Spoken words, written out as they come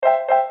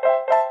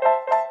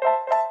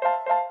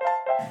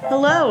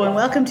Hello and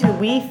welcome to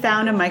We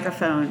Found a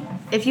Microphone.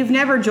 If you've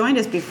never joined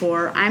us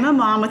before, I'm a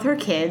mom with her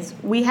kids.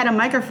 We had a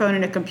microphone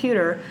and a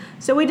computer,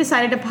 so we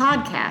decided to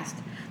podcast.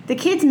 The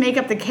kids make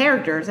up the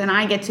characters and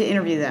I get to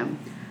interview them.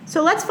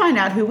 So let's find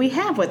out who we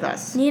have with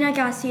us. Nina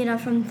Garcia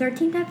from the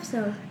 13th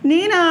episode.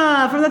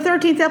 Nina from the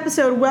 13th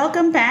episode,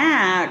 welcome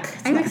back.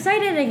 I'm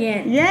excited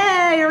again.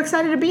 Yay, you're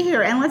excited to be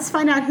here. And let's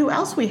find out who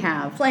else we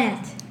have.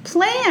 Plant.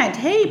 Plant.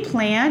 Hey,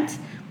 Plant.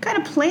 What kind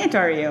of plant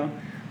are you?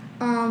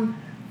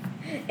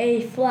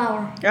 A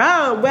flower.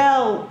 Oh,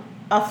 well,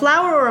 a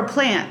flower or a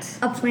plant?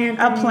 A plant.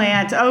 A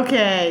plant,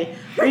 okay.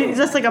 Are you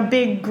just like a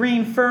big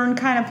green fern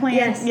kind of plant?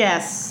 Yes.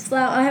 Yes.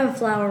 Flower. I have a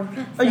flower.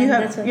 Oh, you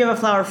have a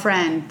flower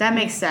friend. That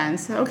makes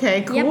sense.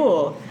 Okay,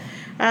 cool.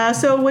 Yep.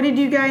 So what did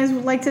you guys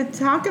like to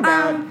talk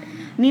about?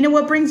 Nina,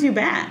 what brings you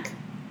back?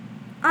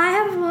 I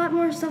have a lot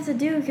more stuff to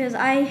do because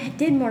I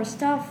did more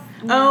stuff.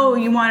 Oh,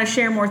 you want to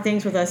share more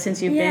things with us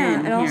since you've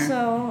been and here.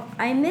 also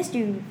I missed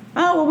you.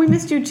 Oh, well, we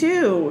missed you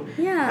too.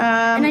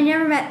 Yeah. And I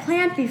never met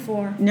Plant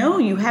before. No,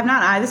 you have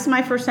not. This is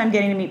my first time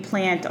getting to meet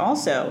Plant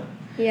also.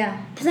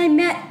 Yeah. Because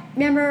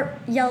remember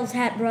Yellow's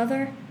Hat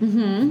Brother?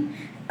 Mm-hmm.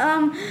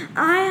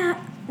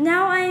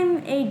 Now I'm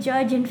a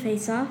judge in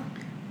Face Off.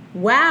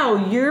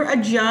 Wow, you're a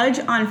judge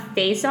on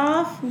Face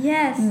Off?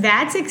 Yes.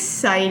 That's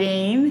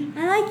exciting.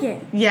 I like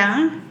it.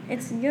 Yeah?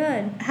 It's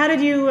good. How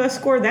did you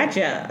score that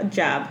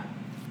job?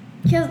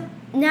 Because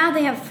now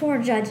they have 4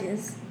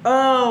 judges.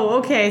 Oh,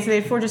 okay. So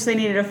they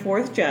needed a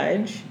 4th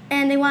judge.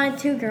 And they wanted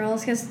 2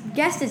 girls, because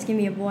guesses can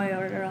be a boy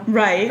or a girl.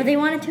 Right. But they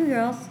wanted 2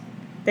 girls.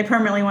 They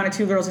permanently wanted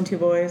 2 girls and 2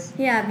 boys.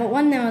 Yeah, but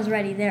one of them was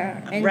ready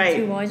there, and Right.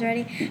 2 boys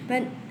ready.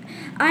 But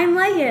I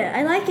like it.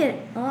 I like it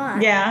a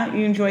lot. Yeah,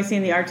 you enjoy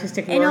seeing the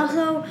artistic work. And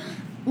also,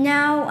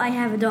 now I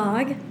have a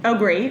dog, Oh,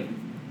 great.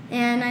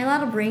 and I'm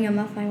allowed to bring him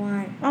if I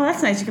want. Oh,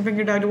 that's nice. You can bring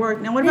your dog to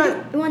work. Now, what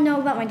about... You want to know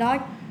about my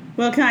dog?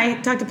 Well, can I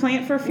talk to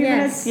Plant for a few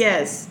minutes?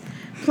 Yes.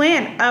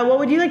 Plant, what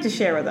would you like to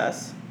share with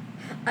us?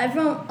 I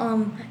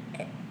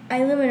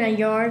live in a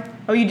yard.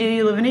 Oh, you do?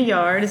 You live in a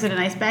yard. Is it a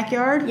nice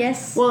backyard?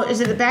 Yes. Well,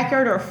 is it the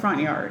backyard or a front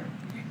yard?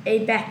 A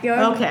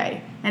backyard.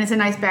 Okay. And it's a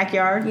nice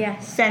backyard?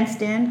 Yes.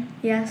 Fenced in?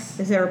 Yes.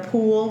 Is there a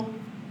pool?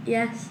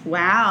 Yes.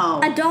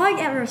 Wow. A dog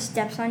ever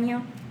steps on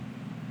you?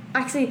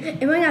 Actually,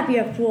 it might not be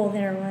a pool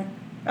there, but...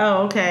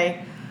 Oh,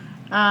 okay.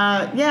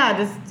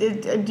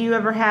 Do you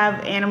ever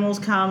have animals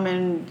come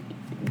and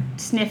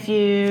sniff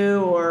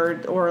you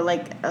or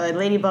like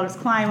ladybugs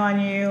climb on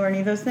you or any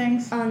of those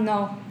things? Oh,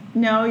 no.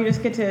 No, you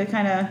just get to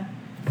kind of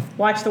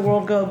watch the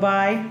world go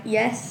by?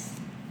 Yes.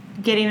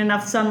 Getting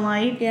enough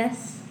sunlight?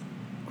 Yes.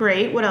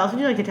 Great. What else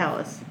would you like to tell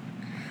us?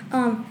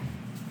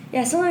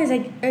 Yeah, sometimes I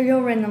go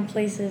random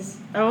places.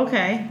 Oh,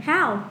 okay.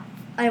 How?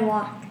 I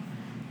walk.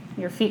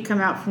 Your feet come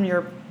out from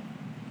your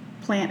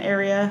plant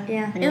area?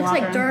 Yeah. And It you looks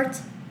walk like around?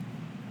 dirt.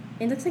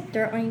 It looks like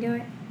dirt when you do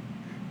it.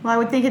 Well, I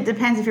would think it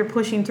depends if you're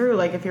pushing through.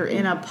 Like if you're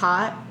in a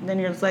pot, then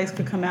your legs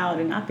could come out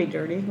and not be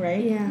dirty,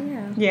 right?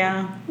 Yeah.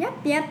 Yeah.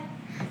 Yep.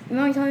 You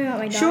want me to tell you about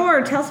my dog?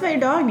 Sure. Tell us about your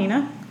dog,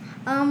 Nina.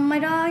 My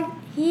dog,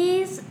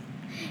 he's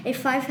a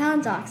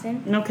 5-pound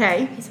dachshund.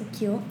 Okay. He's so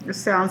cute. It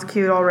sounds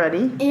cute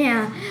already.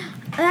 Yeah.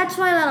 That's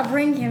why I'll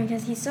bring him,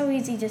 because he's so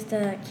easy just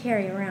to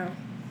carry around.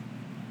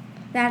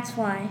 That's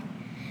why.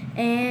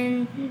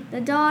 And the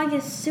dog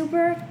is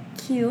super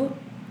cute.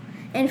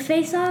 And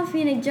Face Off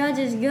being a judge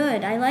is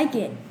good. I like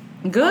it.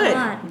 Good. A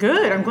lot.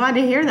 Good. I'm glad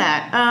to hear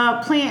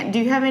that. Plant, do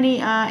you have any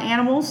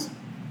animals?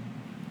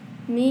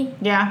 Me?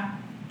 Yeah.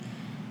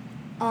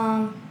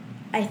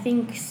 I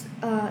think,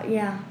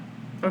 yeah.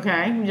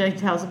 Okay. Would you like to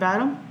tell us about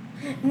them?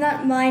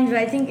 Not mine, but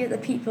I think the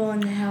people in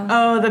the house.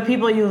 Oh, the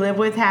people you live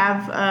with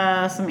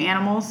have some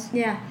animals?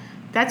 Yeah.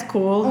 That's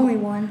cool. Only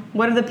one.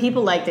 What are the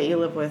people like that you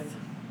live with?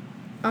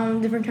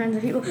 Different kinds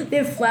of people. They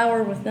have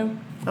Flower with them.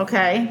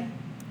 Okay.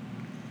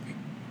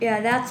 Yeah,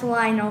 that's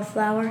why I know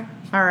Flower.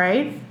 All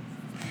right.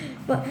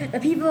 But the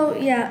people,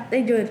 yeah,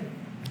 they do it.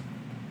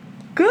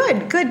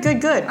 Good.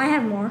 I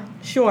have more.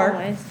 Sure.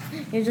 Always.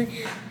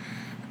 Usually.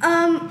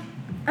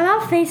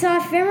 About Face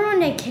Off, remember when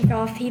they kick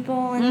off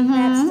people and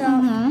that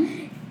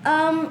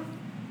stuff?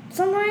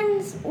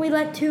 Sometimes we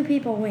let 2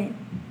 people win.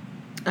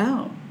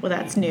 Oh, well,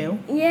 that's new.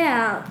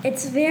 Yeah,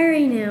 it's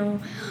very new.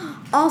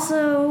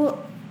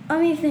 Also, let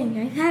me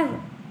think.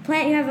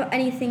 Plant, you have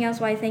anything else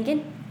while you're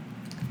thinking?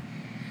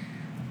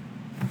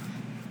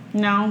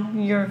 No,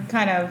 you're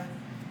kind of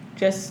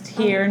just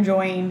here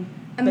enjoying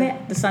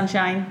the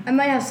sunshine. I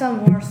might have some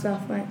more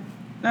stuff, but...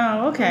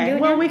 Oh, okay.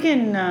 Well, we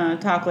can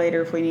talk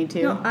later if we need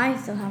to. No, I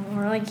still have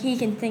more. Like, he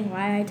can think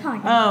while I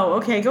talk. Oh,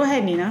 okay. Go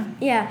ahead, Nina.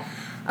 Yeah.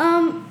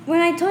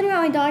 When I told you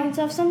about my dog and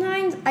stuff,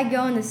 sometimes I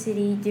go in the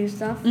city, do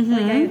stuff.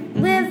 I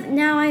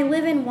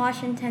live in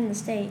Washington, the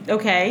state.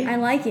 Okay. I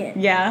like it.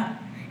 Yeah.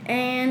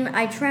 And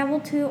I travel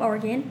to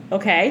Oregon.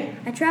 Okay.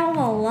 I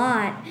travel a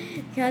lot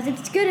because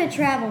it's good at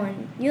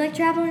traveling. You like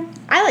traveling?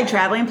 I like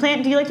traveling.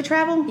 Plant, do you like to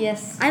travel?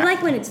 Yes. I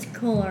like when it's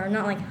cooler,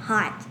 not like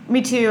hot.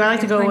 Me too. I like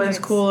to go when it's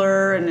Hundreds.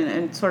 cooler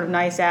and sort of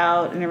nice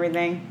out and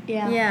everything.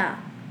 Yeah.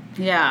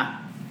 Yeah.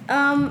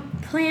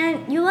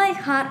 Plant, you like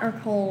hot or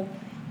cold?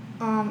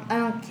 I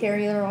don't care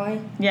either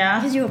way. Yeah?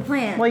 Because you're a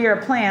plant. Well, you're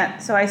a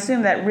plant, so I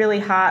assume that really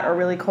hot or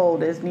really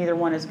cold is neither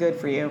one is good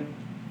for you.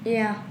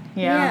 Yeah.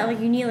 Yeah. Yeah, like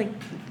you need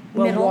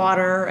Well, middle.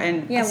 water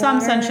and Yeah, some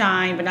water.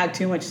 sunshine, but not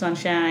too much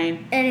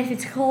sunshine. And if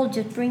it's cold,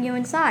 just bring you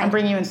inside. I'll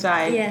bring you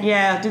inside. Yes.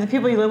 Yeah. Do the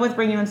people you live with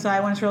bring you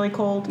inside when it's really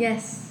cold?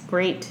 Yes.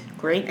 Great.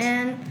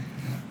 And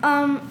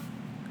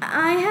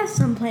I have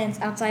some plants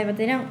outside, but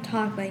they don't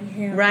talk like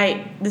him.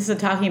 Right. This is a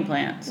talking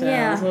plant, so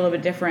Yeah. it's a little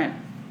bit different.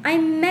 I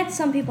met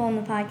some people on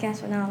the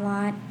podcast, but not a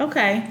lot.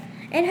 Okay.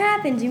 It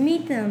happens. You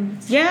meet them.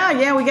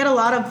 Yeah, we get a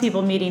lot of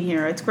people meeting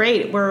here. It's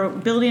great. We're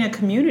building a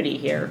community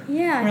here.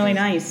 Yeah. Really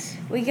nice.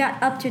 We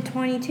got up to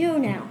 22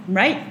 now.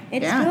 Right?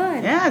 It's yeah.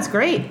 good. Yeah, it's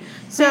great. Do you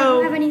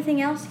So, have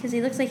anything else? Because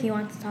he looks like he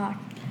wants to talk.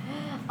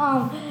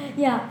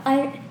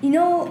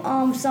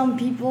 Some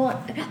people,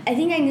 I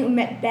think I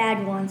met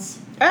Bad once.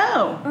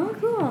 oh, Oh,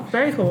 cool.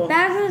 very cool.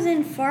 Bag was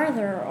in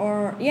Farther,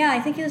 I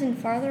think he was in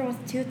Farther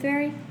with Tooth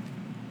Fairy.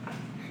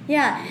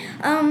 Yeah.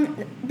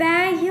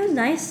 Bag, he was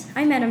nice.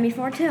 I met him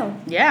before too.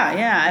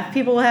 Yeah. If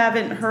people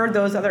haven't heard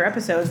those other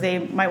episodes, they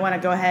might want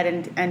to go ahead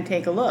and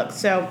take a look.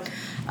 So,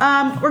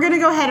 we're going to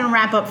go ahead and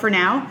wrap up for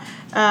now.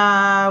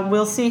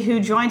 We'll see who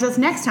joins us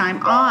next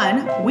time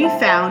on We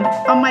Found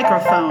a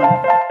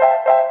Microphone.